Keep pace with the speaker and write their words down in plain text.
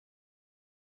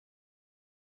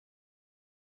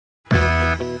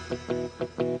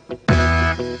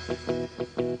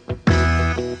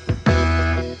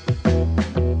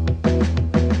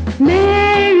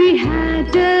Mary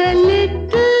had a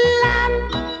little lamb,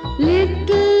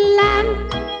 little lamb,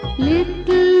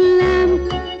 little lamb.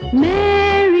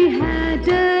 Mary had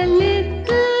a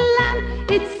little lamb,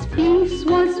 its fleece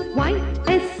was white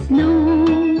as snow.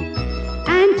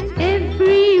 And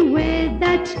everywhere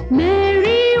that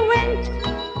Mary went,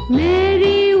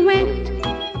 Mary went,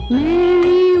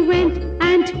 Mary went.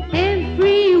 And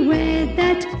everywhere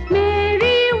that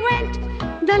Mary went,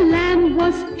 the lamb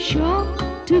was sure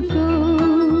to go.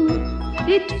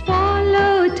 It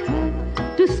followed her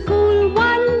to school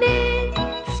one day,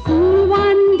 school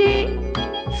one day,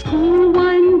 school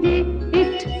one day.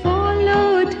 It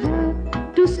followed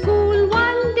her to school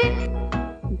one day.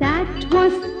 That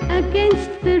was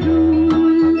against the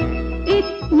rule.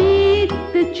 It made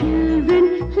the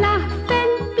children laugh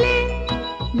and play,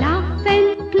 laugh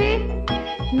and play,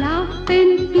 laugh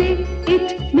and play.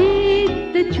 It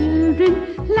made the children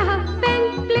laugh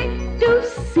and play to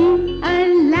see a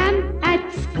lamb at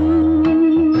school.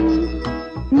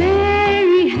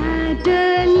 Mary had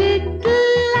a little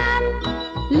lamb,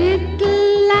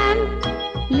 little lamb,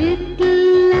 little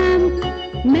lamb.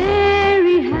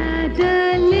 Mary had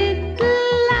a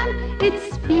little lamb,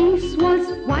 its fleece was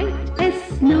white as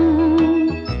snow.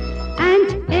 And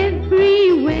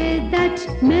everywhere that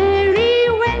Mary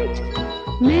went,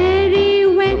 Mary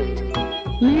went,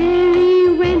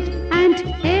 Mary went. And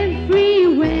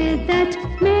everywhere that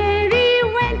Mary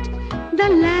went, the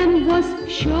lamb was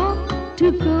sure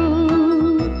to go.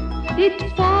 It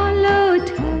followed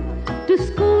her to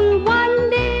school one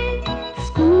day,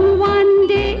 school one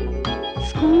day,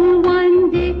 school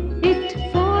one day.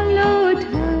 It followed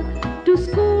her to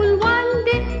school one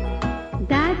day.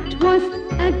 That was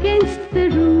against the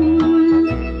rule.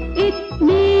 It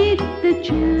made the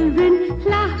children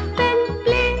laugh